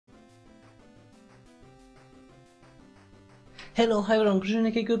Hello, hi everyone,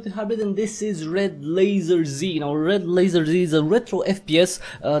 Cryptic Hybrid, and this is Red Laser Z. Now, Red Laser Z is a retro FPS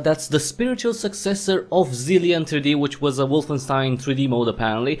that's the spiritual successor of Zillion 3D, which was a Wolfenstein 3D mode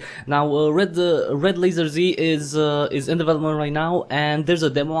apparently. Now, Red Laser Z is in development right now, and there's a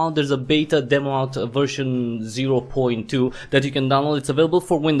demo out. There's a beta demo out, version 0.2 that you can download. It's available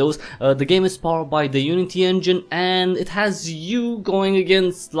for Windows. The game is powered by the Unity engine, and it has you going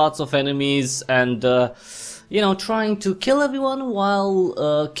against lots of enemies and you know, trying to kill everyone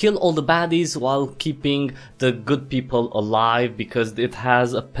while kill all the baddies while keeping the good people alive, because it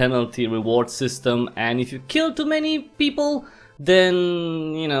has a penalty reward system, and if you kill too many people, then,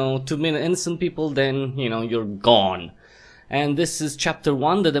 you know, too many innocent people, then, you know, you're gone. And this is chapter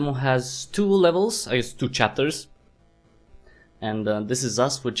 1. The demo has 2 levels, I guess 2 chapters. And this is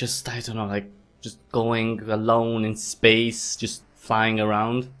us. We're just, I don't know, like, just going alone in space, just flying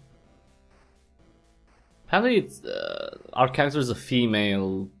around. Apparently, it's, our character is a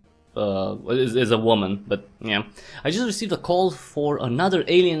female, is a woman, but yeah. I just received a call for another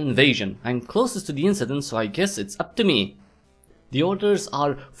alien invasion. I'm closest to the incident, so I guess it's up to me. The orders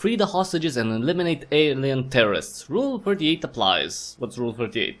are free the hostages and eliminate alien terrorists. Rule 38 applies. What's Rule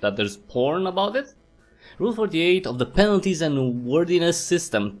 38? That there's porn about it? Rule 48 of the penalties and worthiness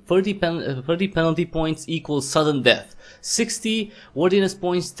system. 30 penalty points equals sudden death. 60 worthiness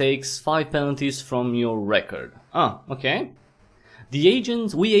points takes 5 penalties from your record. Ah, okay. We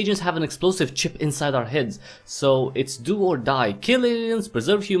agents have an explosive chip inside our heads, so it's do or die. Kill aliens,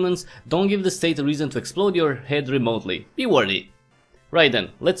 preserve humans, don't give the state a reason to explode your head remotely. Be worthy. Right then,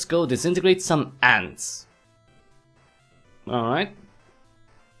 let's go disintegrate some ants. Alright.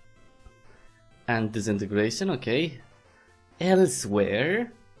 And disintegration, okay.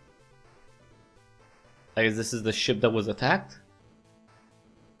 Elsewhere. I guess this is the ship that was attacked.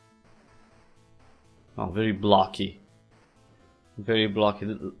 Oh, very blocky. Very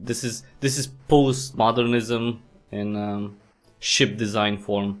blocky. This is postmodernism in ship design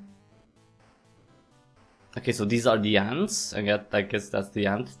form. Okay, so these are the ants. I guess that's the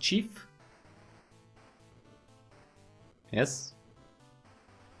ant chief. Yes.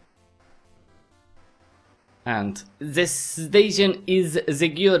 And this station is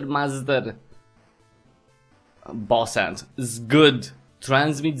secure, master. Boss ant is good.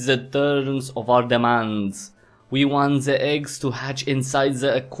 Transmit the terms of our demands. We want the eggs to hatch inside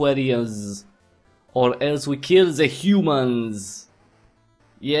the aquariums, or else we kill the humans.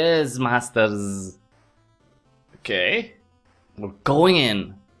 Yes, masters. Okay, we're going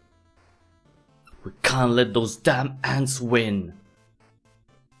in. We can't let those damn ants win.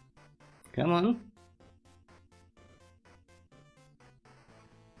 Come on.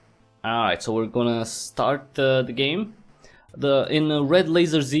 Alright, so we're gonna start the game. In Red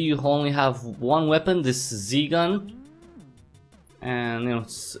Laser Z you only have one weapon, this Z gun. And you know,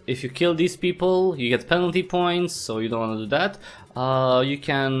 if you kill these people you get penalty points, so you don't want to do that. You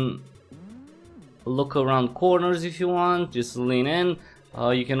can look around corners if you want, just lean in.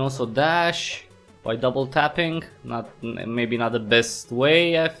 You can also dash by double tapping. Maybe not the best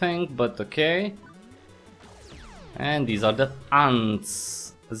way, I think, but okay. And these are the ants.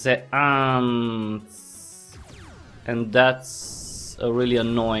 The ants, and that's a really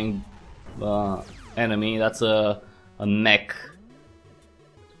annoying enemy. That's a mech.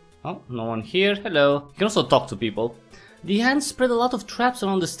 Oh, no one here. Hello. You can also talk to people. The ants spread a lot of traps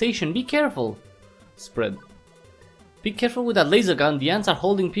around the station. Be careful. Spread. Be careful with that laser gun. The ants are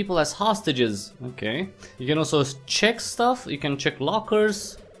holding people as hostages. Okay. You can also check stuff. You can check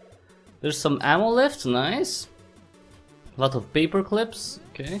lockers. There's some ammo left. Nice. A lot of paper clips.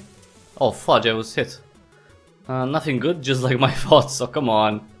 Okay. Oh fudge, I was hit. Nothing good, just like my thoughts, so come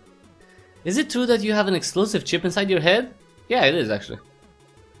on. Is it true that you have an explosive chip inside your head? Yeah, it is actually.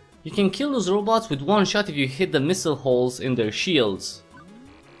 You can kill those robots with one shot if you hit the missile holes in their shields.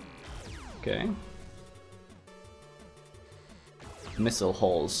 Okay. Missile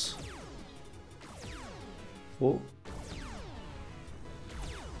holes. Whoa.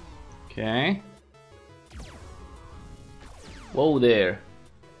 Okay. Whoa there.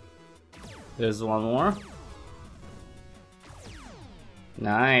 There's one more.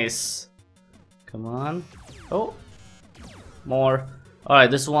 Nice. Come on. Oh. More.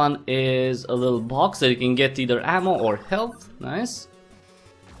 Alright, this one is a little box that you can get either ammo or health. Nice.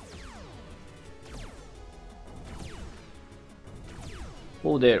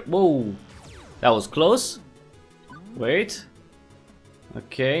 Whoa there. Whoa. That was close. Wait.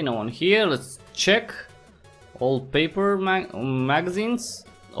 Okay, no one here. Let's check. Old paper magazines.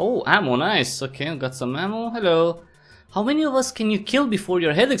 Oh, ammo, nice. Okay, got some ammo. Hello. How many of us can you kill before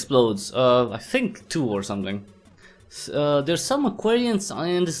your head explodes? I think 2 or something. There's some Aquarians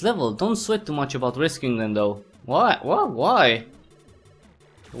in this level. Don't sweat too much about rescuing them though. Why? What? Why?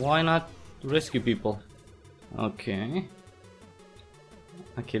 Why not rescue people? Okay.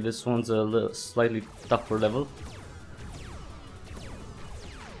 Okay, this one's a little slightly tougher level.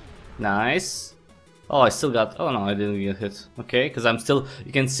 Nice. Oh, I still got... Oh no, I didn't get hit. Okay, because I'm still...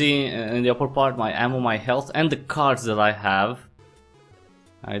 You can see in the upper part my ammo, my health, and the cards that I have.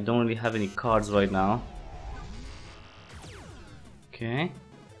 I don't really have any cards right now. Okay.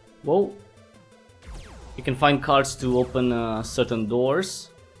 Whoa. You can find cards to open certain doors.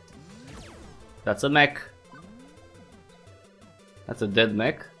 That's a mech. That's a dead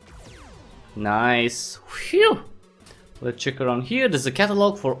mech. Nice. Phew. Let's check around here. There's a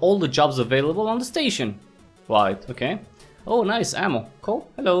catalog for all the jobs available on the station. Right, okay. Oh, nice ammo. Cool.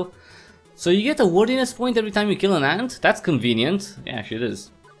 Hello. So you get a worthiness point every time you kill an ant? That's convenient. Yeah, actually it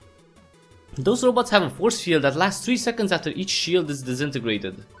is. Those robots have a force field that lasts 3 seconds after each shield is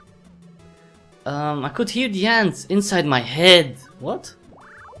disintegrated. I could hear the ants inside my head. What?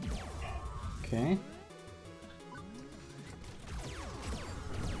 Okay.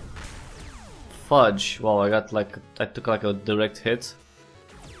 Fudge. Wow, I took like a direct hit.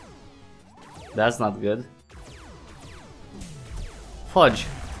 That's not good. Fudge.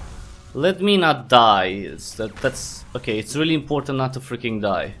 Let me not die. That's okay. It's really important not to freaking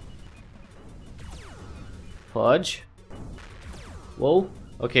die. Fudge. Whoa.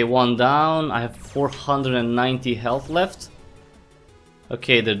 Okay, one down. I have 490 health left.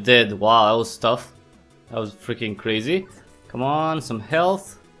 Okay, they're dead. Wow, that was tough. That was freaking crazy. Come on, some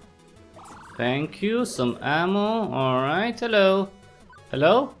health. Thank you. Some ammo. Alright, hello.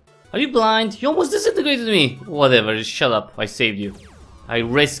 Hello? Are you blind? You almost disintegrated me. Whatever, just shut up. I saved you. I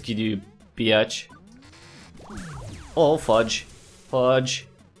rescued you, biatch. Oh, fudge. Fudge.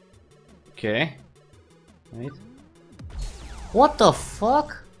 Okay. Wait. What the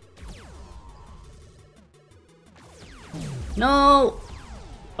fuck? No!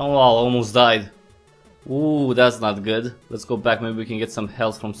 Oh wow, almost died. Ooh, that's not good. Let's go back, maybe we can get some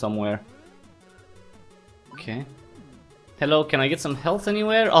health from somewhere. Okay. Hello, can I get some health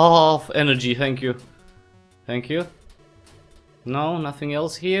anywhere? Oh, energy, thank you. Thank you. No, nothing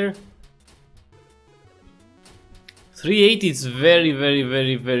else here. 380 is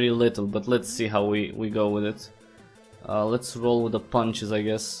very little, but let's see how we go with it. Let's roll with the punches, I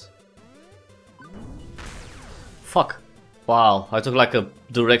guess. Fuck. Wow, I took like a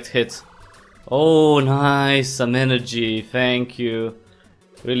direct hit. Oh, nice, some energy, thank you.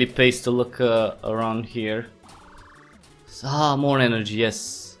 Really pays to look around here. Ah, more energy,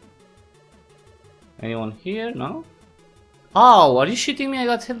 yes. Anyone here? No? Oh, are you shitting me? I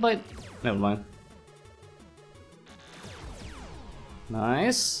got hit by... Never mind.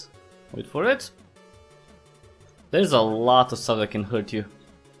 Nice. Wait for it. There's a lot of stuff that can hurt you.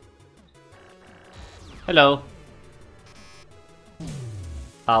 Hello.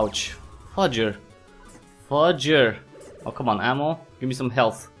 Ouch. Fudger. Fudger. Oh, come on, ammo. Give me some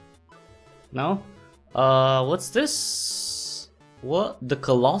health. No? What's this? What? The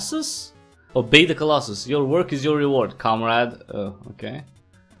Colossus? Obey the Colossus. Your work is your reward, comrade. Okay.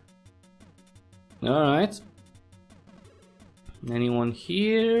 Alright. Anyone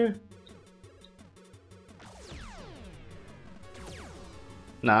here?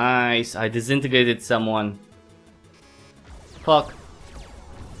 Nice. I disintegrated someone. Fuck.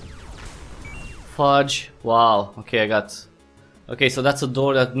 Fudge. Wow. Okay, I got... Okay, so that's a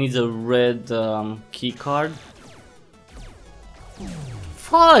door that needs a red key card.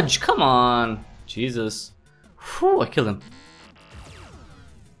 Fudge! Come on! Jesus. Whew, I killed him.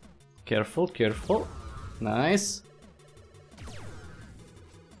 Careful, careful. Nice.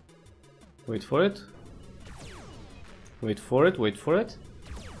 Wait for it. Wait for it, wait for it.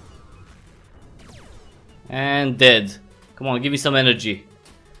 And dead. Come on, give me some energy.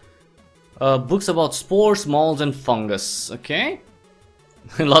 Books about spores, molds, and fungus. Okay.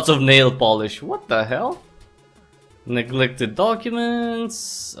 Lots of nail polish. What the hell? Neglected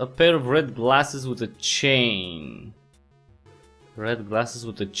documents. A pair of red glasses with a chain. Red glasses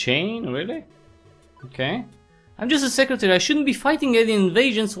with a chain? Really? Okay. I'm just a secretary. I shouldn't be fighting any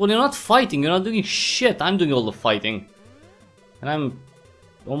invasions. Well, you're not fighting. You're not doing shit. I'm doing all the fighting. And I'm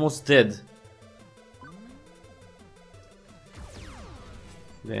almost dead.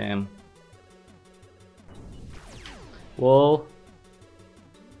 Damn. Whoa.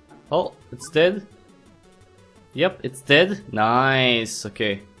 Oh, it's dead. Yep, it's dead. Nice.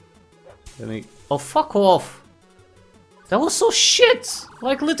 Okay. Let me... Oh, fuck off. That was so shit.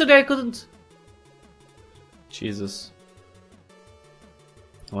 Like, literally, I couldn't... Jesus.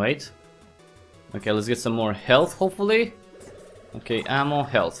 Wait. Okay, let's get some more health, hopefully. Okay, ammo,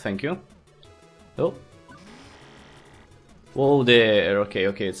 health, thank you. Oh. Whoa there, okay,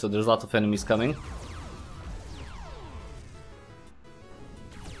 okay, so there's a lot of enemies coming.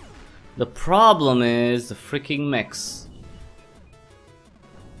 The problem is the freaking mechs.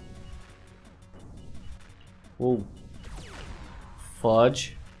 Whoa.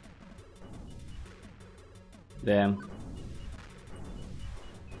 Fudge. Damn.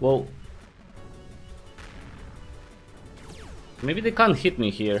 Whoa. Maybe they can't hit me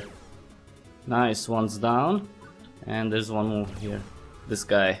here. Nice, one's down. And there's one more here. This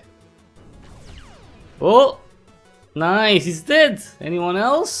guy. Oh! Nice, he's dead! Anyone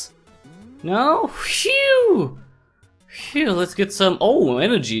else? No? Phew! Phew, let's get some... Oh,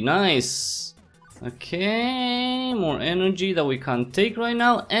 energy, nice! Okay, more energy that we can't take right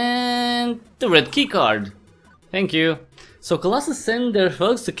now. And the red key card. Thank you. So Colossus sent their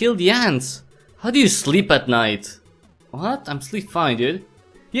thugs to kill the ants. How do you sleep at night? What? I'm sleep fine, dude.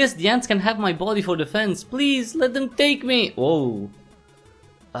 Yes, the ants can have my body for defense. Please, let them take me. Whoa.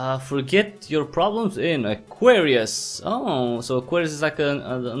 Forget your problems in Aquarius. Oh, so Aquarius is like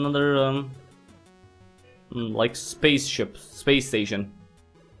another like spaceship, space station.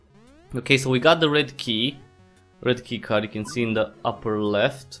 Okay, so we got the red key card. You can see in the upper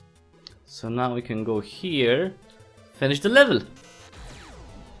left. So now we can go here, finish the level.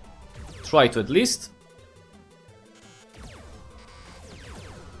 Try to at least.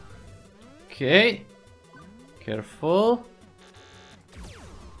 Okay, careful.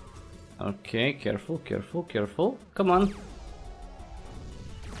 Okay, careful, careful, careful. Come on.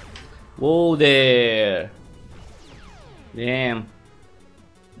 Whoa there. Damn.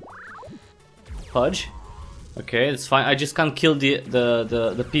 Fudge. Okay, it's fine. I just can't kill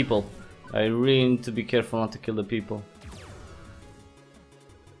the people. I really need to be careful not to kill the people.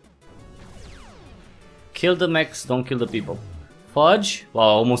 Kill the mechs, don't kill the people. Fudge. Wow,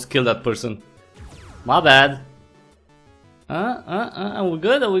 I almost killed that person. My bad. Are we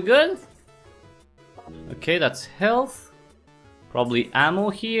good? Are we good? Okay, that's health. Probably ammo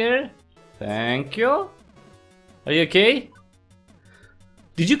here. Thank you. Are you okay?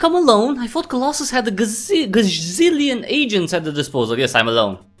 Did you come alone? I thought Colossus had a gazillion agents at the disposal. Yes, I'm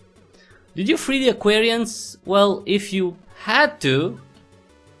alone. Did you free the Aquarians? Well, if you had to...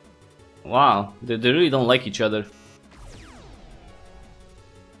 Wow, they really don't like each other.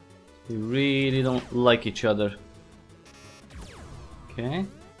 They really don't like each other. Okay.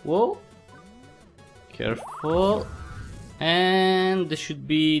 Whoa. Careful. And this should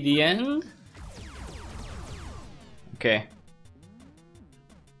be the end. Okay.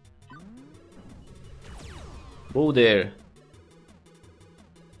 Whoa there.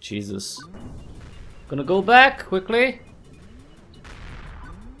 Jesus. Gonna go back quickly.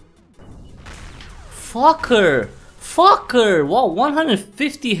 Fucker! Fucker! Wow,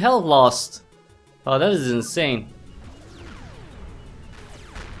 150 health lost. Oh, that is insane.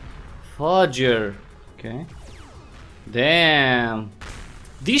 Fudger. Okay. Damn.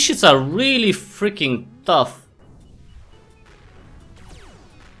 These shits are really freaking tough.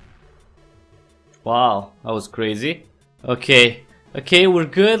 Wow, that was crazy. Okay. Okay, we're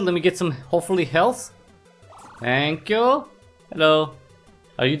good. Let me get some, hopefully, health. Thank you. Hello.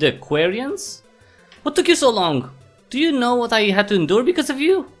 Are you the Aquarians? What took you so long? Do you know what I had to endure because of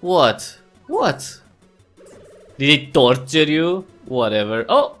you? What? What? Did they torture you? Whatever.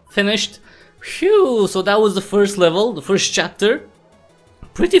 Oh, finished. Phew, so that was the first level, the first chapter.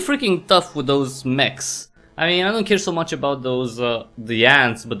 Pretty freaking tough with those mechs. I mean, I don't care so much about those, the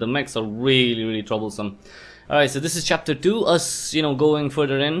ants, but the mechs are really, really troublesome. Alright, so this is chapter 2, us, you know, going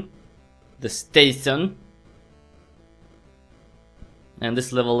further in the station. And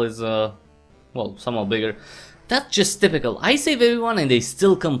this level is, well, somewhat bigger. That's just typical. I save everyone and they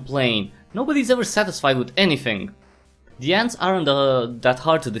still complain. Nobody's ever satisfied with anything. The ants aren't that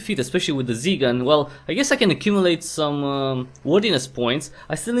hard to defeat, especially with the Z-gun. Well, I guess I can accumulate some worthiness points.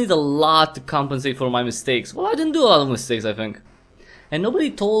 I still need a lot to compensate for my mistakes. Well, I didn't do a lot of mistakes, I think. And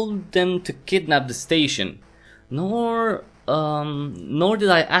nobody told them to kidnap the station. Nor did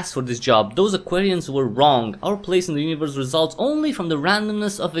I ask for this job. Those Aquarians were wrong. Our place in the universe results only from the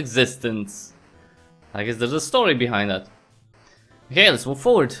randomness of existence. I guess there's a story behind that. Okay, let's move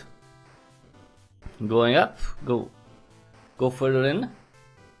forward. Going up. Go further in.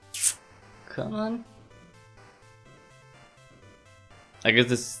 Come on. I guess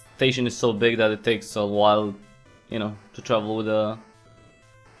this station is so big that it takes a while, you know, to travel with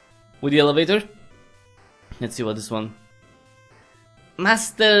the elevator. Let's see what this one.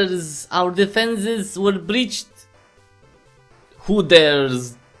 Masters, our defenses were breached. Who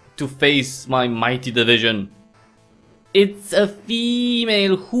dares to face my mighty division. It's a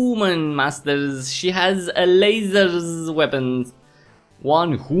female human, masters. She has a laser's weapons.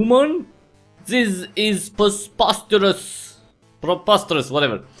 One human? This is preposterous. Preposterous,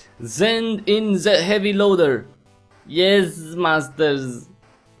 whatever. Send in the heavy loader. Yes, masters.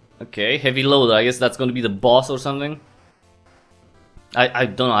 Okay, heavy loader. I guess that's going to be the boss or something. I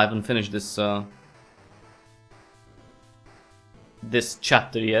don't know. I haven't finished this this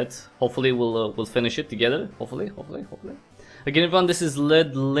chapter yet. Hopefully we'll finish it together. Hopefully. Again, everyone, this is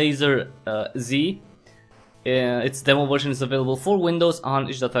LED Laser Z. Its demo version is available for Windows on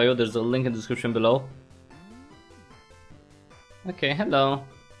itch.io. There's a link in the description below. Okay, hello.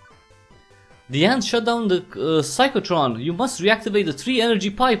 The ants shut down the cyclotron. You must reactivate the 3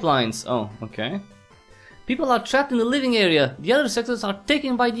 energy pipelines. Oh, okay. People are trapped in the living area. The other sectors are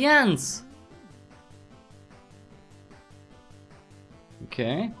taken by the ants.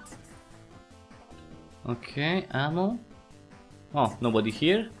 Okay. Okay, ammo. Oh, nobody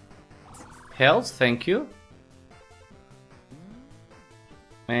here. Health, thank you.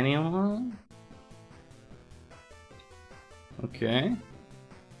 Anyone? Okay.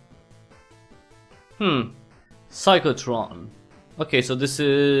 Cyclotron. Okay, so this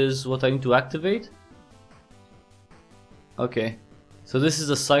is what I need to activate. Okay. So this is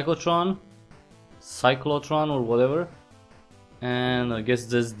a cyclotron. Cyclotron or whatever. And I guess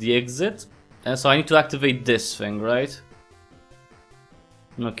this is the exit. And so I need to activate this thing, right?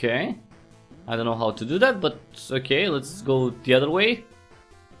 Okay. I don't know how to do that, but okay, let's go the other way.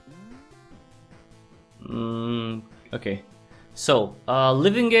 Okay. So,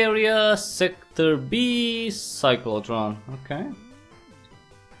 living area, sector B, cyclotron. Okay.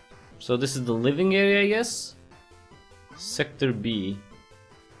 So this is the living area, I guess. Sector B.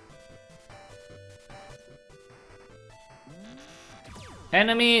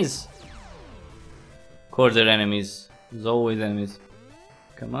 Enemies! Of course they're enemies. There's always enemies.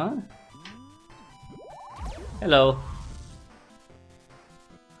 Come on. Hello.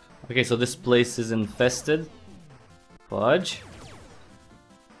 Okay, so this place is infested. Fudge.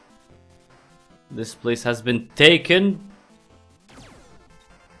 This place has been taken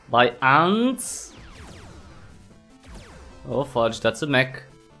by ants. Oh fudge, that's a mech.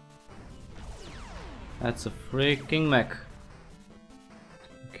 That's a freaking mech.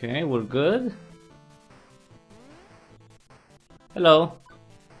 Okay, we're good. Hello.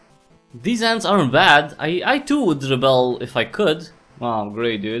 These ants aren't bad. I too would rebel if I could. Wow,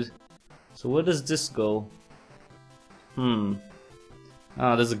 great, dude. So where does this go?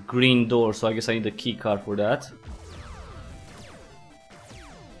 Ah, there's a green door, so I guess I need a key card for that.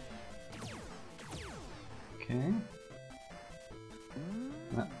 Okay.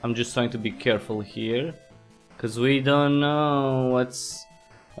 I'm just trying to be careful here, cause we don't know what's...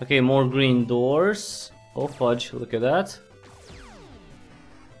 Okay, more green doors. Oh fudge, look at that.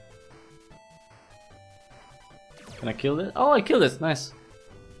 Can I kill it? Oh, I killed it, nice.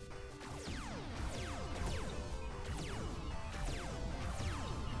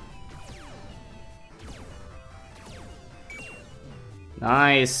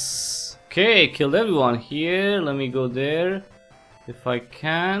 Nice. Okay, killed everyone here. Let me go there if I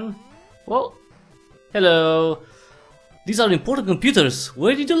can. Well, hello. These are important computers.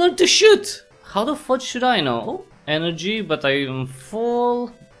 Where did you learn to shoot? How the fudge should I know? Oh, energy, but I am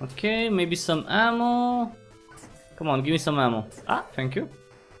full. Okay, maybe some ammo. Come on, give me some ammo. Ah, thank you.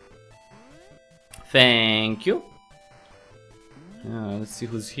 Thank you. Let's see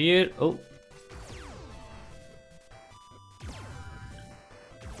who's here. Oh.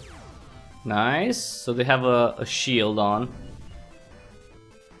 Nice. So they have a shield on.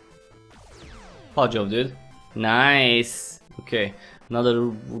 Hot job, dude. Nice. Okay. Another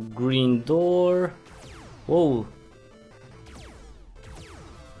green door. Whoa.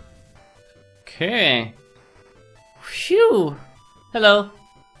 Okay. Phew. Hello.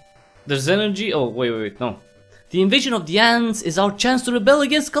 There's energy. Oh, wait, no. The invasion of the ants is our chance to rebel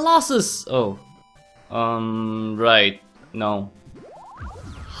against Colossus. Oh. Right. No.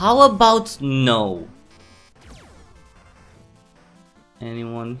 How about no?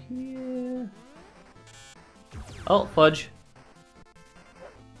 Anyone here? Oh, fudge.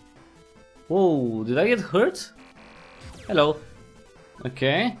 Whoa, did I get hurt? Hello.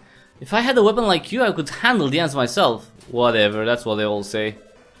 Okay. If I had a weapon like you, I could handle the ants myself. Whatever, that's what they all say.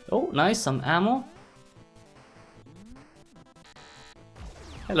 Oh, nice, some ammo.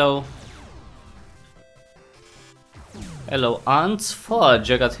 Hello. Hello, ants.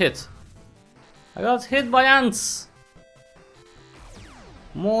 Fudge, I got hit. I got hit by ants.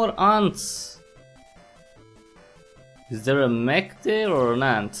 More ants. Is there a mech there or an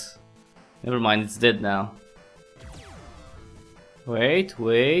ant? Never mind, it's dead now. Wait,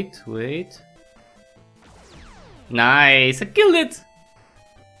 wait, wait. Nice, I killed it!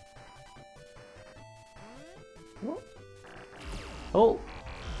 Oh,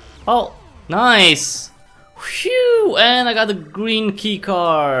 oh, nice! Phew! And I got a green key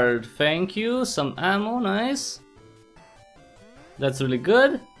card. Thank you. Some ammo, nice. That's really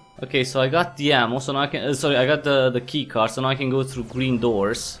good. Okay, so I got the ammo, so now I can. Sorry, I got the key card, so now I can go through green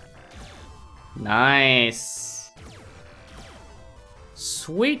doors. Nice.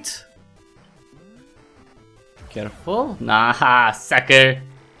 Sweet. Careful. Nah, sucker.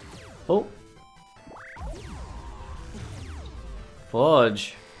 Oh.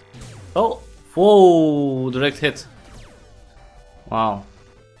 Fudge. Oh. Whoa, direct hit. Wow.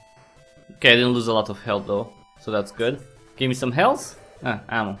 Okay, I didn't lose a lot of health though, so that's good. Give me some health. Ah,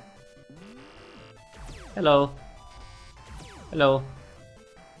 ammo. Hello. Hello.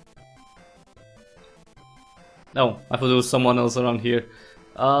 No, I thought there was someone else around here.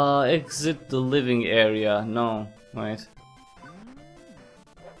 Exit the living area. No, wait.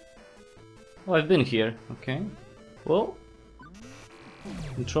 Oh, I've been here. Okay. Whoa.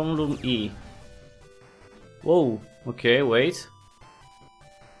 Control room E. Whoa, okay, wait.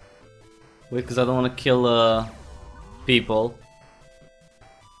 Wait, because I don't want to kill people.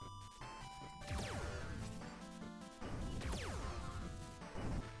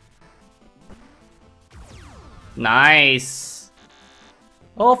 Nice!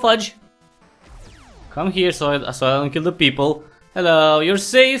 Oh, fudge! Come here so I don't kill the people. Hello, you're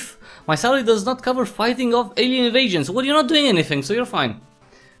safe! My salary does not cover fighting off alien invasions. Well, you're not doing anything, so you're fine.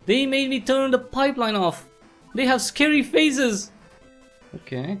 They made me turn the pipeline off. They have scary faces.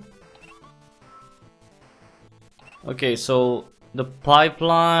 Okay. Okay, so the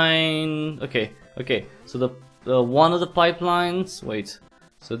pipeline. Okay, okay. So the one of the pipelines. Wait.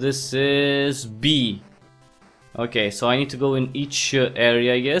 So this is B. Okay, so I need to go in each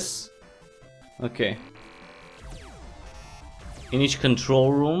area, I guess. Okay. In each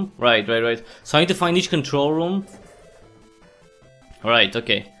control room. Right. So I need to find each control room. Right.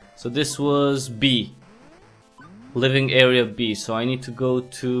 Okay. So this was B. Living area B, so I need to go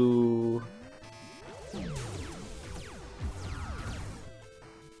to...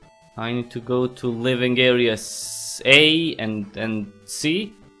 I need to go to living area A and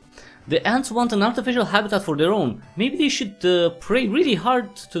C. The ants want an artificial habitat for their own. Maybe they should pray really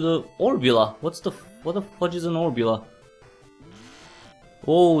hard to the Orbula. What the fudge is an Orbula?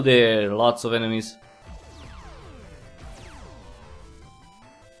 Oh, there, lots of enemies.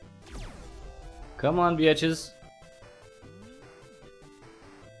 Come on, bitches.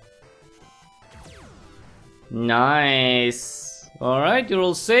 Nice. Alright, you're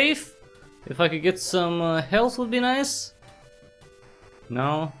all safe. If I could get some health would be nice.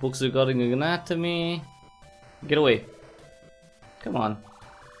 No, books regarding anatomy. Get away. Come on.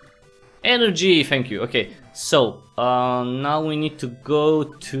 Energy, thank you. Okay, so now we need to go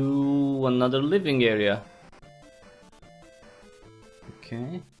to another living area.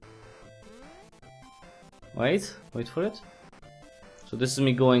 Okay. Wait for it. So this is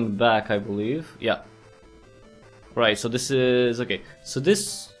me going back, I believe. Yeah. Right, so this is okay. So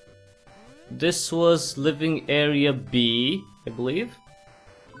this was living area B, I believe.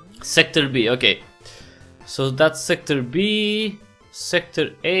 Sector B, okay. So that's sector B,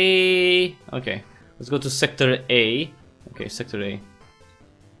 sector A. Okay, let's go to sector A. Okay, sector A.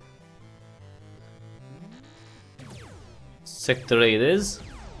 Sector A it is.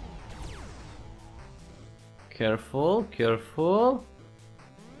 Careful, careful.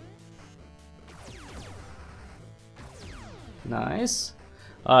 Nice.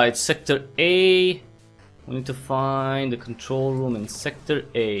 Alright, sector A. We need to find the control room in sector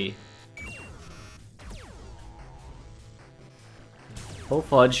A. Oh,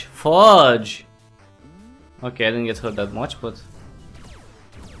 fudge. Fudge! Okay, I didn't get hurt that much, but...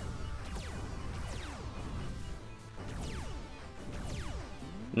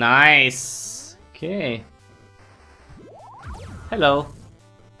 Nice! Okay. Hello.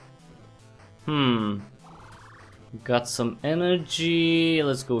 Got some energy.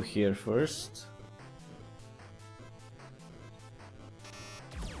 Let's go here first.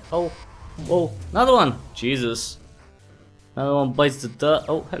 Oh, whoa, another one! Jesus. Another one bites the dust.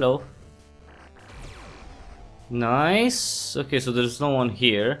 Oh, hello. Nice. Okay, so there's no one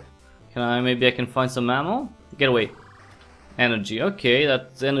here. Maybe I can find some ammo? Get away. Energy. Okay,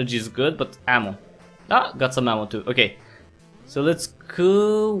 that energy is good, but ammo. Ah, got some ammo too. Okay. So let's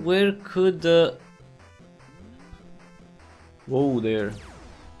go. Where could the... Whoa, there.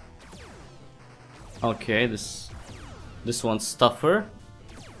 Okay, this... This one's tougher.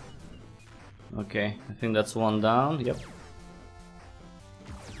 Okay, I think that's one down. Yep.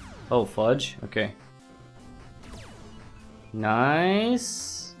 Oh, fudge. Okay.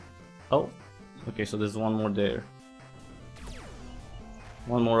 Nice. Oh. Okay, so there's one more there.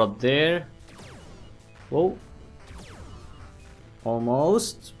 One more up there. Whoa.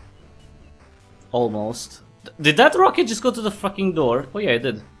 Almost. Almost. Did that rocket just go to the fucking door? Oh yeah, it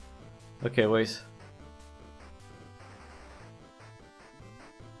did. Okay, wait.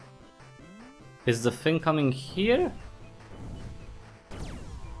 Is the thing coming here?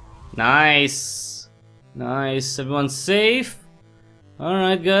 Nice. Nice. Everyone's safe.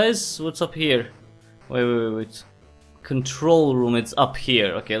 Alright guys, what's up here? Wait. Control room, it's up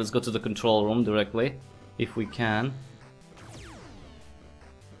here. Okay, let's go to the control room directly, if we can.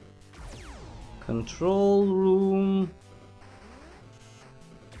 Control room.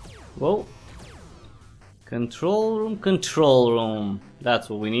 Whoa. Control room, control room. That's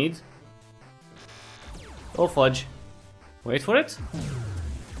what we need. Oh, fudge. Wait for it.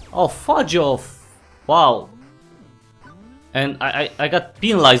 Oh, fudge off. Wow. And I got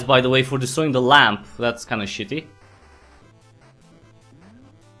penalized, by the way, for destroying the lamp. That's kind of shitty.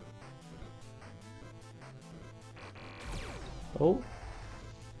 Oh.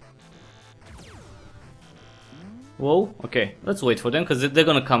 Whoa. Okay, let's wait for them, because they're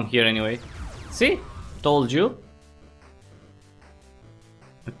gonna come here anyway. See? Told you.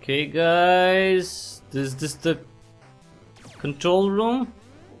 Okay, guys. Is this the control room?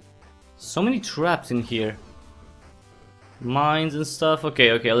 So many traps in here. Mines and stuff.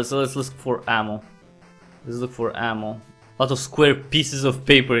 Okay, let's look for ammo. Let's look for ammo. A lot of square pieces of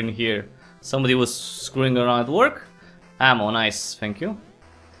paper in here. Somebody was screwing around at work. Ammo, nice, thank you.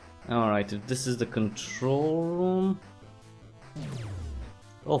 Alright, if this is the control room.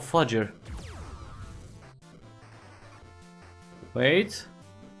 Oh, fudger. Wait.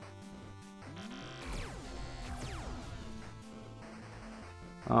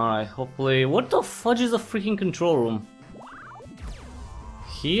 Alright, hopefully. What the fudge is a freaking control room?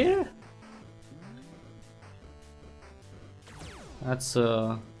 Here? That's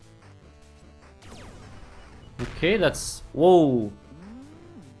okay, that's... Whoa!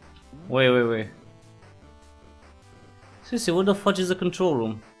 Wait. Seriously, what the fudge is a control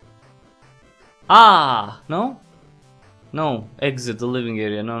room? Ah! No? No, exit the living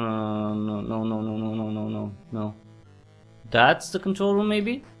area. No. That's the control room,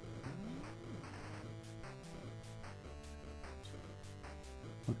 maybe?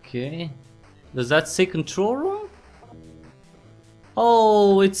 Okay. Does that say control room?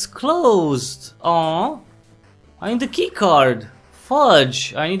 Oh, it's closed. Aww. I need the key card.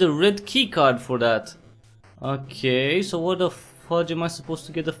 Fudge. I need a red key card for that. Okay, so what the fudge am I supposed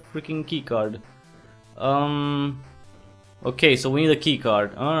to get a freaking key card? Okay, so we need a key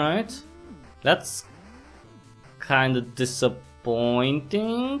card. Alright. That's kind of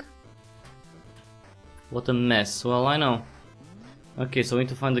disappointing. What a mess. Well, I know. Okay, so we need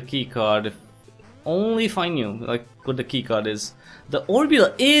to find the key card. If only if I knew, like, what the key card is. The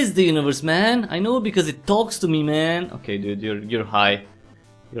orbital is the universe, man. I know because it talks to me, man. Okay, dude, you're high.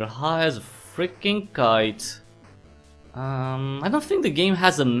 You're high as a freaking kite. I don't think the game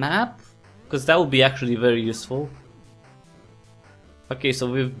has a map, because that would be actually very useful. Okay, so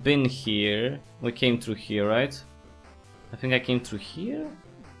we've been here. We came through here, right? I think I came through here?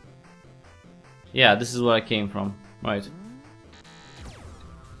 Yeah, this is where I came from. Right.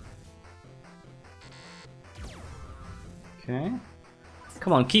 Okay.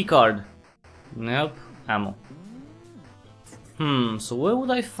 Come on, key card. Nope. Ammo. So where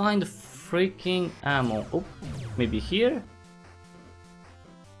would I find the freaking ammo? Oh, maybe here?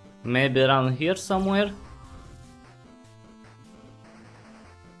 Maybe around here somewhere?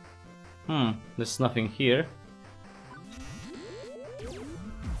 There's nothing here.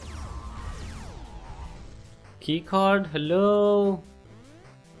 Keycard, hello?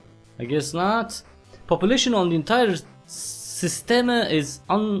 I guess not. Population on the entire system is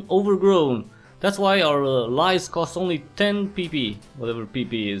overgrown. That's why our lives cost only 10 PP, whatever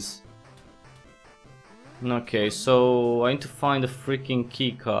PP is. Okay, so I need to find a freaking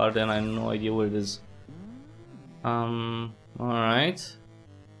keycard and I have no idea where it is. Alright.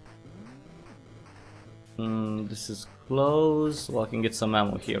 This is closed. Well, I can get some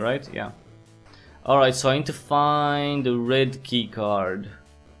ammo here, right? Yeah. Alright, so I need to find the red key card.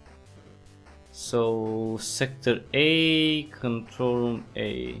 So, sector A, control room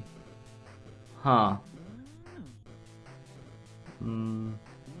A. Huh.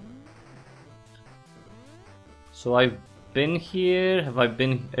 So I've been here. Have I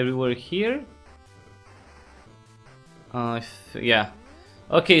been everywhere here? Yeah.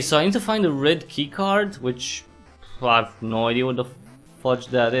 Okay, so I need to find a red key card, which I have no idea what the fudge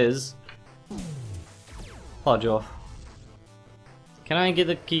that is. Fudge off. Can I get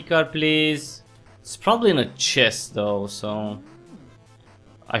a key card, please? It's probably in a chest, though, so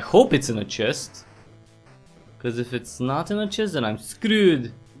I hope it's in a chest. Because if it's not in a chest, then I'm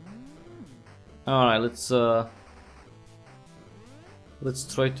screwed. Alright, let's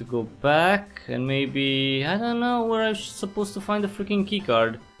try to go back and maybe, I don't know where I'm supposed to find the freaking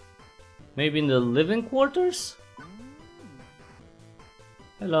keycard. Maybe in the living quarters?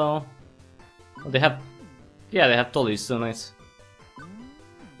 Hello. Oh, they have, yeah, they have trolleys, so nice.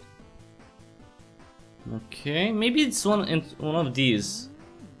 Okay, maybe it's one of these.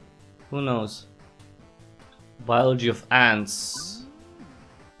 Who knows? Biology of ants.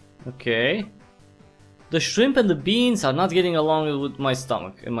 Okay. The shrimp and the beans are not getting along with my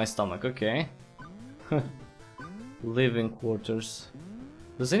stomach. In my stomach, okay. Living quarters.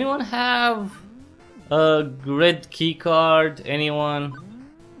 Does anyone have a red key card? Anyone?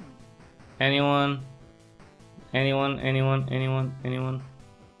 Anyone? Anyone?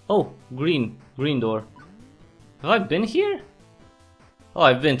 Oh, green door. Have I been here? Oh,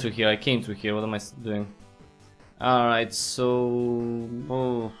 I've been through here. I came through here. What am I doing? Alright, so...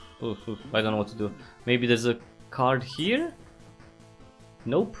 Oh, I don't know what to do. Maybe there's a card here?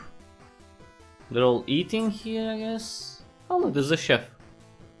 Nope. They're all eating here, I guess. Oh look, there's a chef.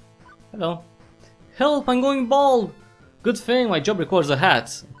 Hello. Help, I'm going bald! Good thing my job requires a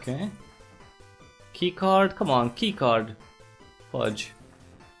hat. Okay. Key card, come on, key card. Fudge.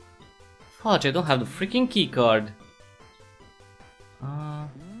 Fudge, I don't have the freaking key card.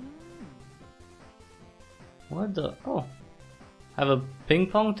 What the? Oh. Have a ping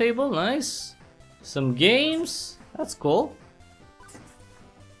pong table, nice. Some games, that's cool.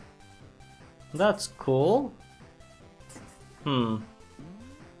 That's cool.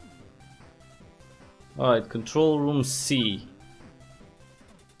 Alright, control room C.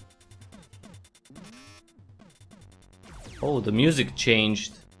 Oh, the music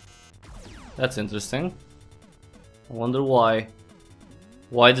changed. That's interesting. I wonder why.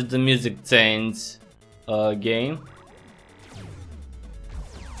 Why did the music change? Game?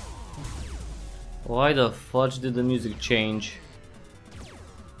 Why the fudge did the music change?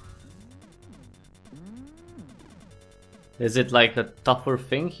 Is it like a tougher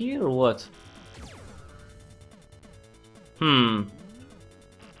thing here or what? I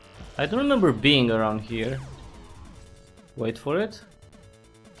don't remember being around here. Wait for it.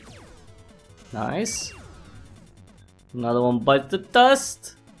 Nice. Another one bites the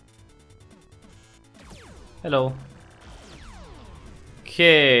dust. Hello.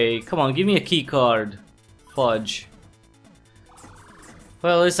 Okay, come on, give me a key card. Fudge.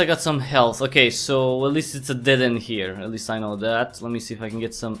 Well, at least I got some health. Okay, so at least it's a dead end here. At least I know that. Let me see if I can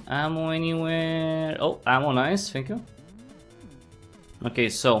get some ammo anywhere. Oh, ammo, nice, thank you. Okay,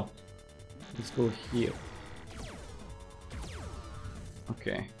 so let's go here.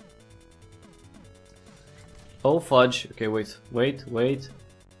 Okay. Oh, fudge. Okay, wait.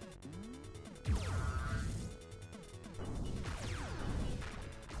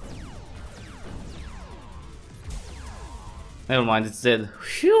 Never mind, it's dead.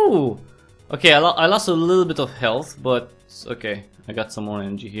 Phew! Okay, I lost a little bit of health, but okay, I got some more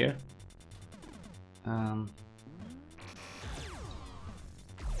energy here.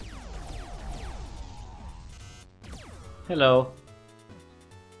 Hello.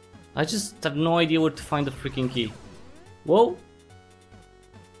 I just have no idea where to find the freaking key. Whoa!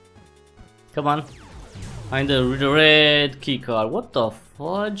 Come on. Find the red key card. What the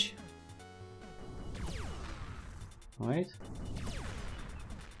fudge? Wait.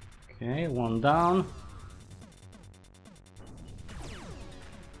 Okay, one down.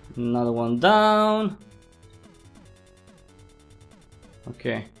 Another one down.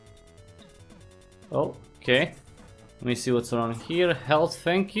 Okay. Oh, okay. Let me see what's around here. Health,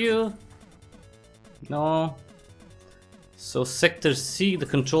 thank you. No. So sector C, the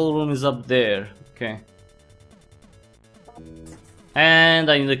control room is up there. Okay.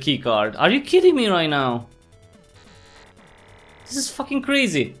 And I need a key card. Are you kidding me right now? This is fucking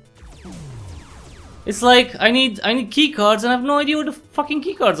crazy. It's like I need key cards and I have no idea where the fucking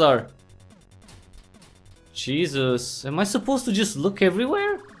key cards are. Jesus, am I supposed to just look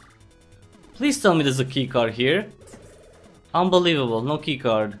everywhere? Please tell me there's a key card here. Unbelievable, no key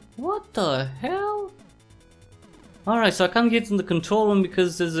card. What the hell? Alright, so I can't get in the control room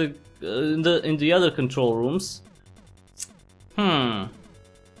because there's a in the other control rooms.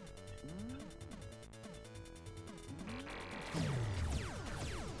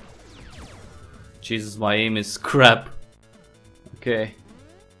 Jesus, my aim is crap. Okay.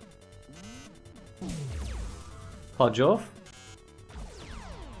 Fudge off.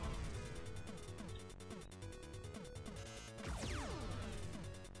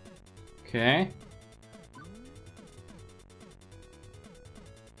 Okay.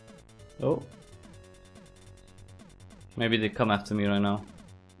 Oh. Maybe they come after me right now.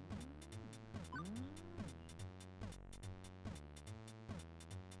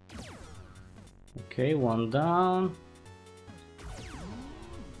 Okay, one down.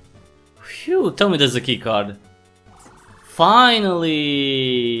 Phew, tell me there's a key card.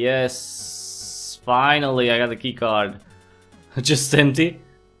 Finally! Yes! Finally, I got the key card. Just empty.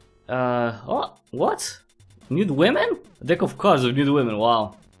 Oh, what? Nude women? A deck of cards of nude women,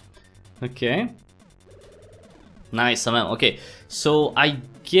 wow. Okay. Nice amount. Okay, so I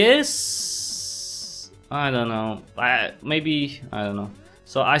guess... I don't know. Maybe... I don't know.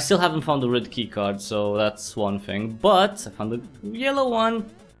 So I still haven't found the red key card, so that's one thing. But I found the yellow one.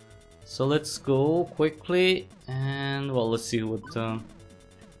 So let's go quickly and well, let's see what.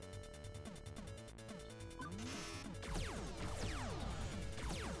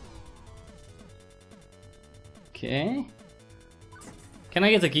 Okay. Can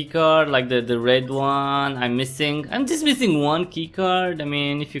I get a key card like the red one? I'm just missing one key card. I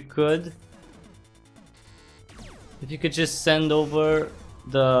mean, if you could just send over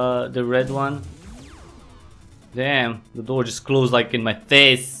the red one. Damn, the door just closed like in my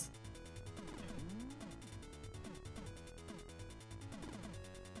face.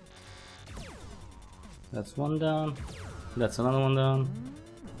 That's one down. That's another one down.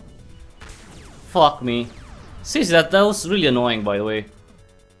 Fuck me. Seriously, that was really annoying, by the way.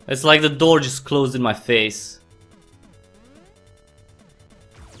 It's like the door just closed in my face.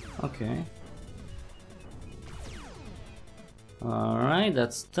 Okay. Alright,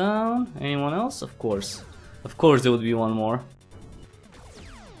 that's down. Anyone else? Of course. Of course there would be one more.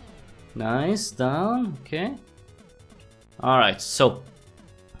 Nice, down. Okay. Alright, so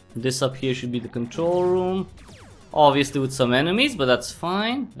this up here should be the control room. Obviously with some enemies, but that's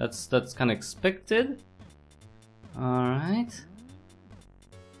fine. That's kind of expected. Alright.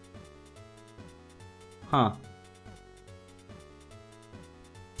 Huh.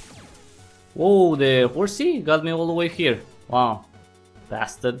 Whoa there, horsey got me all the way here. Wow.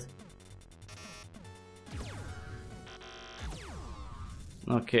 Bastard.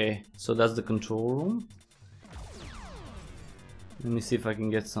 Okay, so that's the control room. Let me see if I can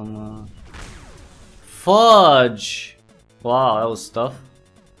get some fudge! Wow, that was tough.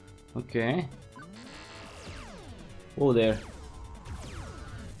 Okay. Whoa there.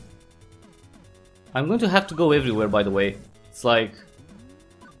 I'm going to have to go everywhere, by the way. It's like...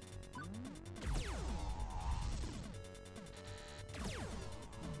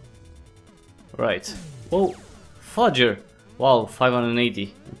 Right. Whoa! Fudger! Wow,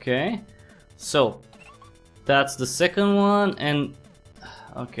 580. Okay. So, that's the second one, and...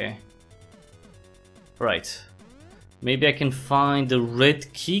 Okay. Right. Maybe I can find the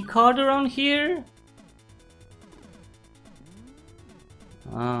red key card around here?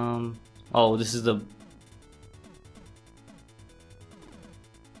 Oh, this is the...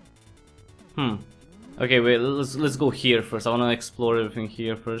 Okay, wait, let's go here first. I wanna explore everything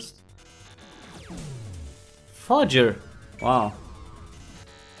here first. Fudger! Wow.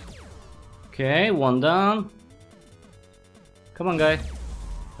 Okay, one down. Come on, guy.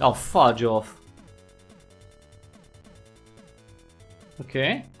 Oh, fudge off.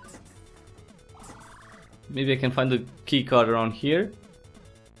 Okay. Maybe I can find the key card around here.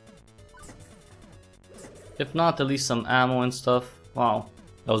 If not, at least some ammo and stuff. Wow,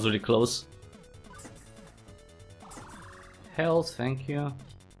 that was really close. Health, thank you.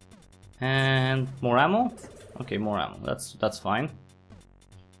 And more ammo? Okay, more ammo. That's fine.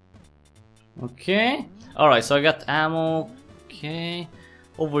 Okay. Alright, so I got ammo. Okay.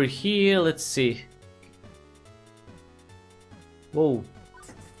 Over here, let's see. Whoa.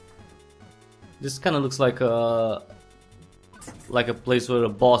 This kind of looks like a place where a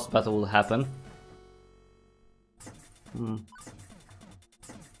boss battle will happen.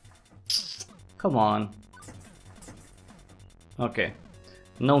 Come on. Okay.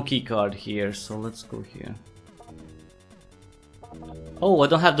 No key card here, so let's go here. Oh, I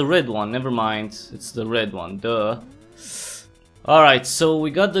don't have the red one. Never mind. It's the red one. Duh. Alright, so we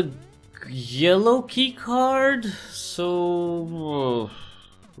got the yellow key card. So...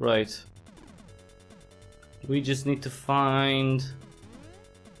 right. We just need to find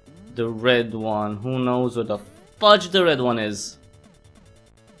the red one. Who knows where the fudge the red one is?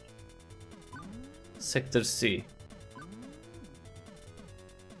 Sector C.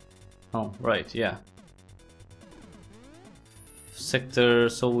 Oh, right, yeah. sector,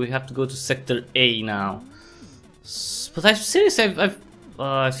 so we have to go to sector A now. But I seriously, it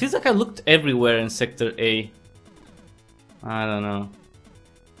feels like I looked everywhere in sector A. I don't know.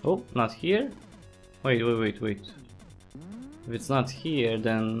 Oh, not here? Wait. If it's not here,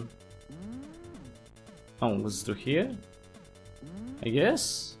 then... Oh, was it through here? I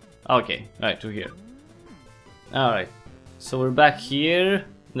guess? Okay, right, through here. Alright, so we're back here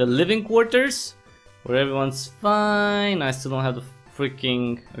in the living quarters, where everyone's fine. I still don't have the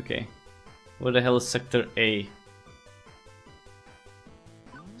freaking... Okay, where the hell is sector A?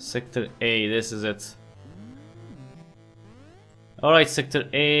 Sector A, this is it. Alright, sector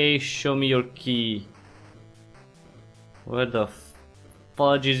A, show me your key. Where the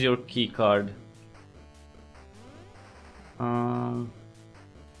fudge is your key card?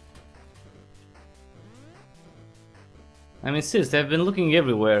 I mean, seriously, I've been looking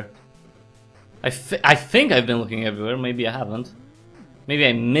everywhere. I think I've been looking everywhere. Maybe I haven't. Maybe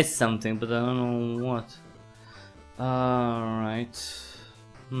I missed something, but I don't know what. Alright.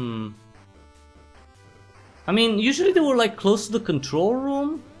 I mean, usually they were like close to the control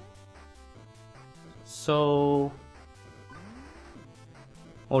room. So...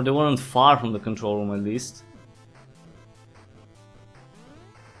 Or they weren't far from the control room at least.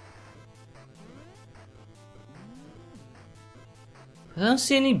 I don't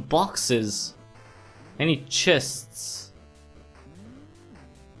see any boxes. Any chests.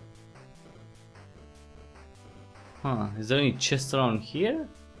 Huh, is there any chests around here?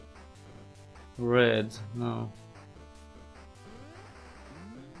 Red, no.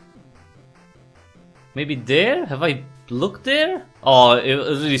 Maybe there? Have I looked there? Oh,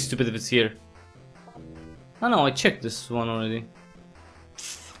 it's really stupid if it's here. Oh no, I checked this one already.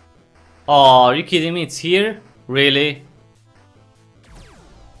 Oh, are you kidding me? It's here? Really?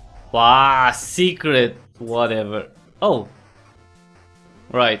 Wow, secret, whatever. Oh,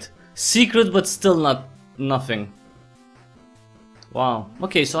 right, secret, but still nothing. Wow.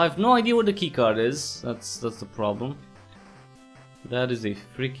 Okay, so I have no idea where the keycard is. That's the problem. That is a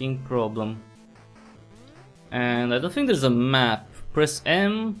freaking problem. And I don't think there's a map. Press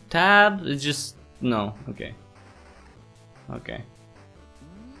M, tab. It's just no. Okay. Okay.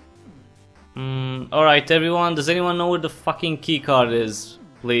 All right, everyone. Does anyone know where the fucking keycard is?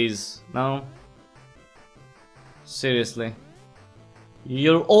 Please, no? Seriously.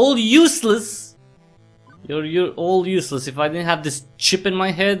 You're all useless! You're all useless. If I didn't have this chip in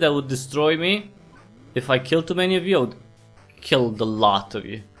my head that would destroy me, if I killed too many of you, I would kill the lot of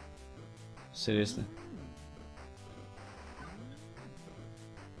you. Seriously.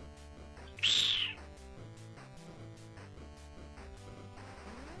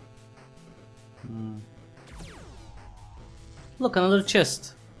 Look, another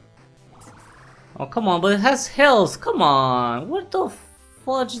chest. Oh, come on, but it has health. Come on. What the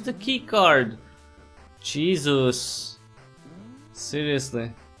fudge is the key card? Jesus.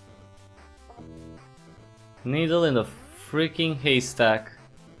 Seriously. Needle in the freaking haystack.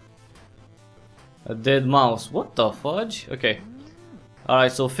 A dead mouse. What the fudge? Okay.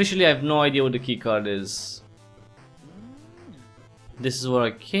 Alright, so officially I have no idea what the key card is. This is where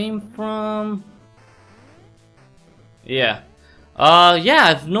I came from. Yeah. Yeah, I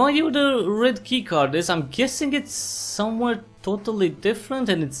have no idea what the red key card is. I'm guessing it's somewhere totally different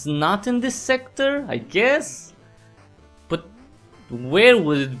and it's not in this sector, I guess. But where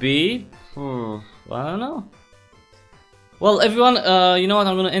would it be? I don't know. Well, everyone, you know what?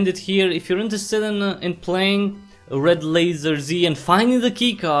 I'm gonna end it here. If you're interested in playing Red Laser Z and finding the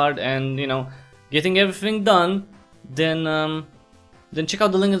key card and, you know, getting everything done, then check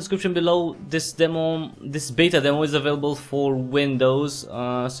out the link in the description below. This demo, this beta demo is available for Windows,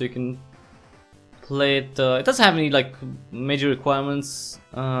 so you can play it. It doesn't have any like major requirements,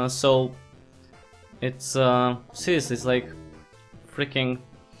 so it's seriously, it's like freaking.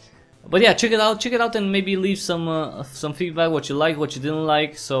 But yeah, check it out, and maybe leave some feedback, what you like, what you didn't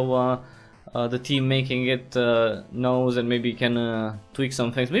like, so the team making it knows, and maybe can tweak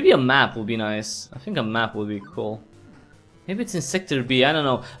some things. Maybe a map would be nice. I think a map would be cool. Maybe it's in Sector B, I don't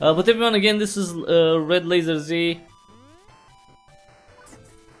know. But everyone, again, this is Red Laser Z.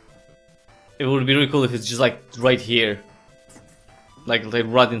 It would be really cool if it's just like right here. Like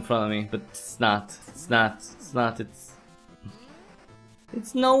right in front of me, but it's not.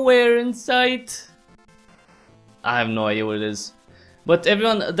 It's nowhere in sight. I have no idea what it is. But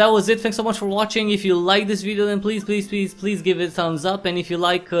everyone, that was it. Thanks so much for watching. If you like this video, then please give it a thumbs up. And if you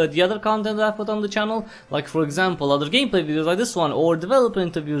like the other content that I put on the channel, like for example other gameplay videos like this one, or developer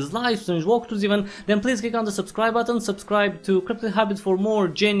interviews, live streams, walkthroughs even, then please click on the subscribe button. Subscribe to Cryptic Hybrid for more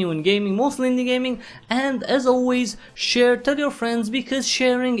genuine gaming, mostly indie gaming. And as always, share, tell your friends, because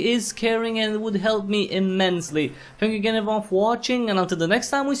sharing is caring and it would help me immensely. Thank you again everyone for watching, and until the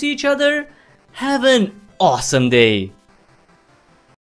next time we see each other, have an awesome day.